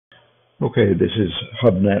Okay, this is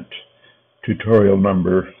HubNet tutorial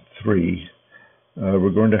number 3.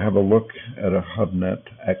 We're going to have a look at a HubNet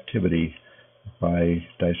activity by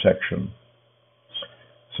dissection.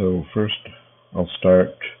 So first I'll start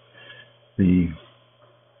the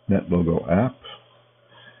NetLogo app.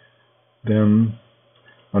 Then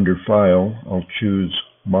under File, I'll choose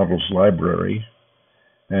Models Library,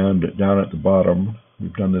 and down at the bottom,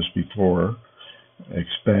 we've done this before,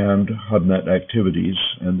 expand HubNet activities,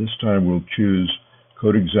 and this time we'll choose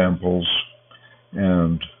code examples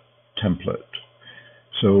and template.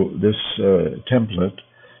 So this template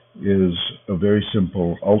is a very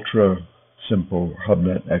simple, ultra simple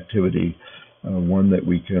HubNet activity, one that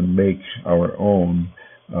we can make our own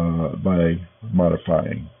by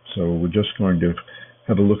modifying. So we're just going to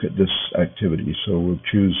have a look at this activity. So we'll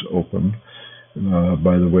choose open.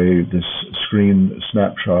 By the way, this screen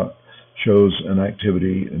snapshot shows an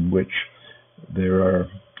activity in which there are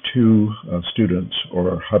two students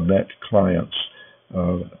or HubNet clients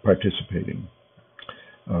participating.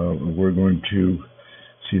 We're going to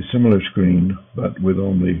see a similar screen, but with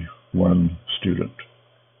only one student.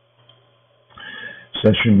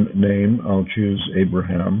 Session name, I'll choose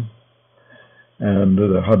Abraham, and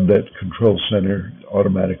the HubNet Control Center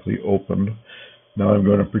automatically opened. Now I'm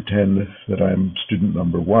going to pretend that I'm student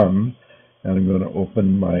number 1, and I'm going to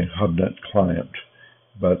open my HubNet client,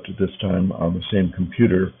 but this time on the same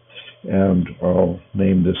computer, and I'll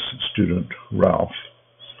name this student Ralph.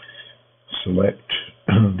 Select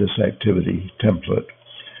this activity template,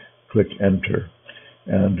 click Enter,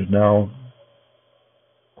 and now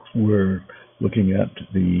we're looking at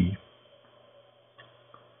the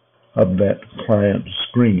HubNet client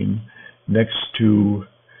screen next to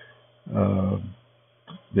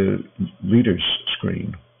the leader's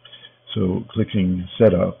screen. So clicking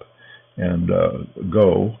Setup and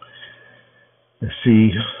Go, see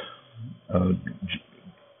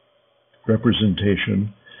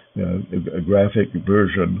representation, a graphic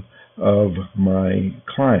version of my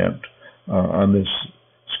client on this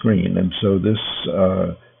screen. And so this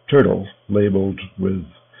turtle labeled with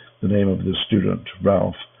the name of the student,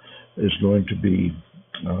 Ralph, is going to be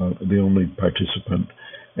the only participant.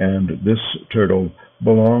 And this turtle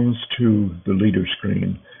belongs to the leader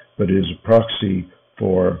screen, but is a proxy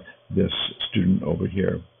for this student over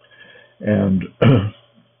here. And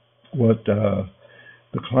what the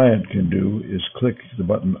client can do is click the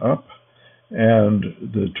button up, and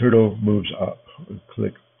the turtle moves up.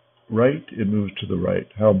 Click right, it moves to the right.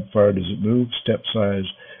 How far does it move? Step size,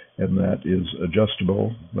 and that is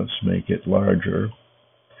adjustable. Let's make it larger.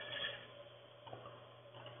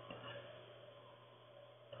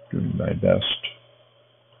 Doing my best.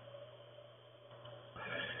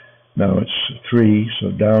 Now it's 3,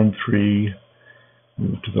 so down 3,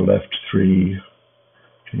 move to the left 3,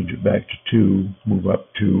 change it back to 2, move up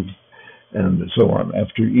 2, and so on.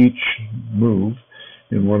 After each move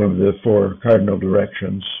in one of the 4 cardinal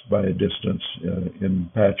directions by a distance in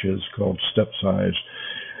patches called step size,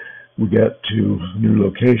 we get to a new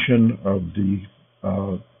location of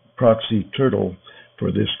the proxy turtle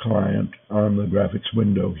for this client on the graphics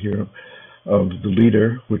window here of the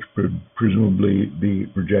leader, which would presumably be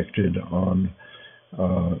projected on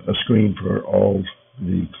a screen for all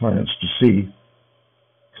the clients to see,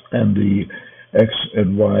 and the X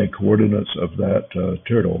and Y coordinates of that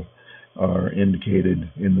turtle are indicated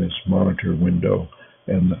in this monitor window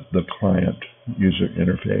and the client user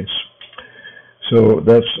interface. So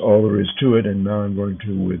that's all there is to it, and now I'm going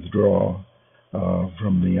to withdraw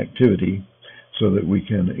from the activity so that we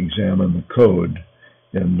can examine the code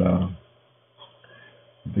in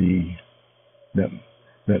the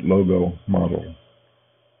NetLogo model.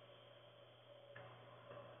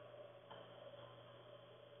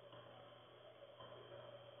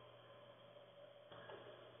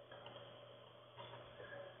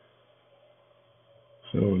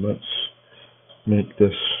 So let's make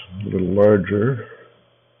this a little larger.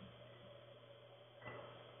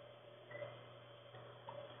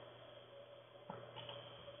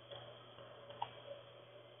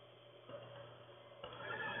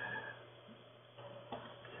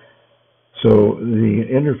 So the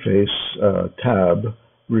interface tab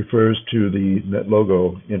refers to the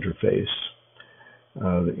NetLogo interface.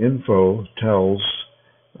 The info tells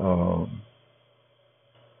a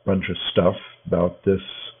bunch of stuff about this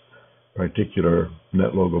particular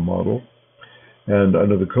NetLogo model. And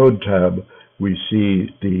under the code tab, we see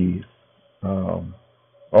the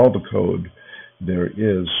all the code there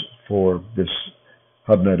is for this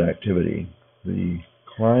HubNet activity. The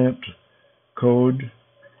client code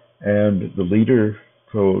and the leader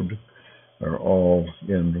code are all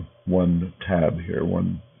in one tab here,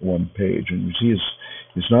 one page. And you see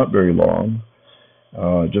it's not very long,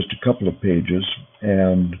 just a couple of pages,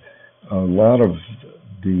 and a lot of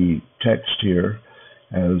the text here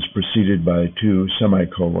is preceded by 2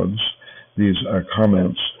 semicolons. These are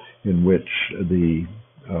comments in which the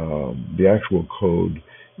actual code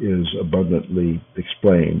is abundantly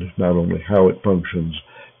explained, not only how it functions,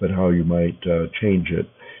 but how you might change it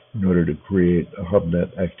in order to create a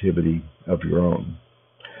HubNet activity of your own.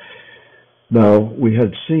 Now, we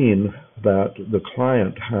had seen that the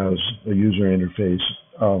client has a user interface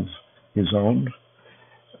of his own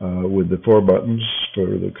with the 4 buttons for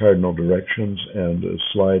the cardinal directions and a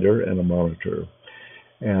slider and a monitor.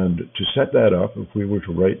 And to set that up, if we were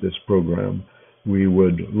to write this program, we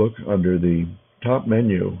would look under the top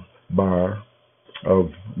menu bar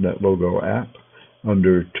of NetLogo app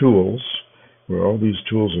under Tools, where all these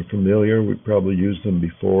tools are familiar. We've probably used them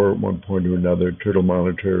before at one point or another, Turtle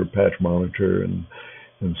Monitor, Patch Monitor, and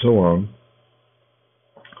so on.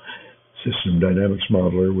 System Dynamics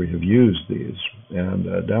Modeler, we have used these.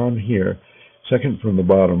 And down here, second from the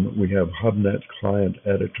bottom, we have HubNet Client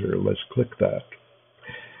Editor. Let's click that.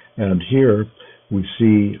 And here we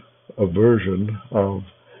see a version of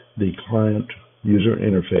the client user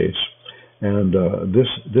interface, and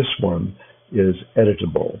this one is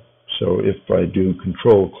editable. So if I do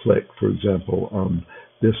control click, for example, on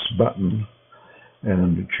this button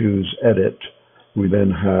and choose edit, we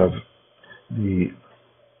then have the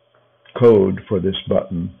code for this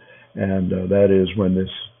button, and that is when this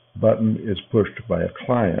button is pushed by a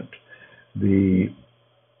client, the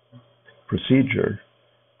procedure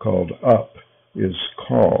called up is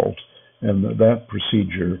called, and that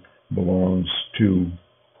procedure belongs to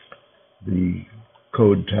the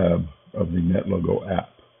code tab of the NetLogo app.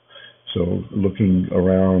 So looking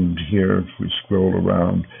around here, if we scroll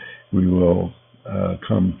around, we will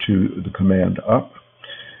come to the command up,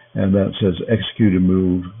 and that says execute a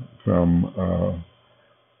move from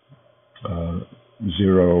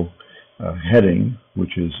 0 heading,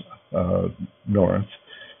 which is north,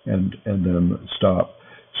 and then stop.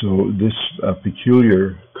 So this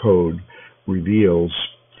peculiar code reveals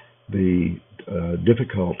the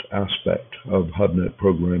difficult aspect of HubNet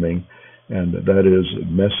programming, and that is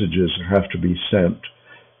messages have to be sent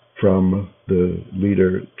from the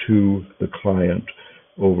leader to the client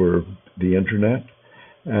over the internet,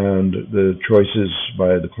 and the choices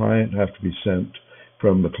by the client have to be sent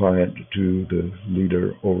from the client to the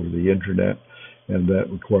leader over the internet, and that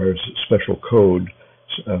requires special code,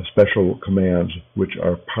 special commands, which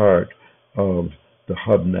are part of the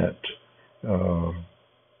HubNet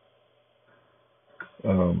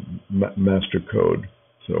master code.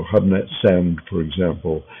 So HubNet send, for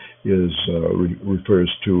example, is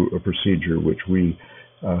refers to a procedure which we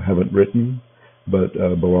haven't written, but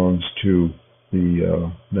belongs to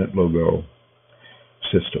the NetLogo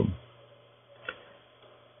system.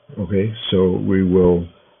 Okay, so we will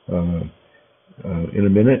in a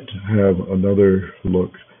minute have another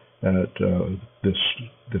look at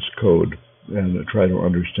this code and try to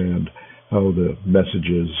understand how the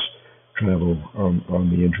messages travel on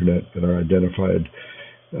the internet that are identified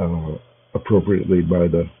appropriately by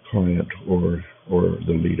the client or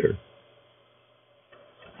the leader.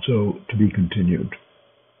 So to be continued.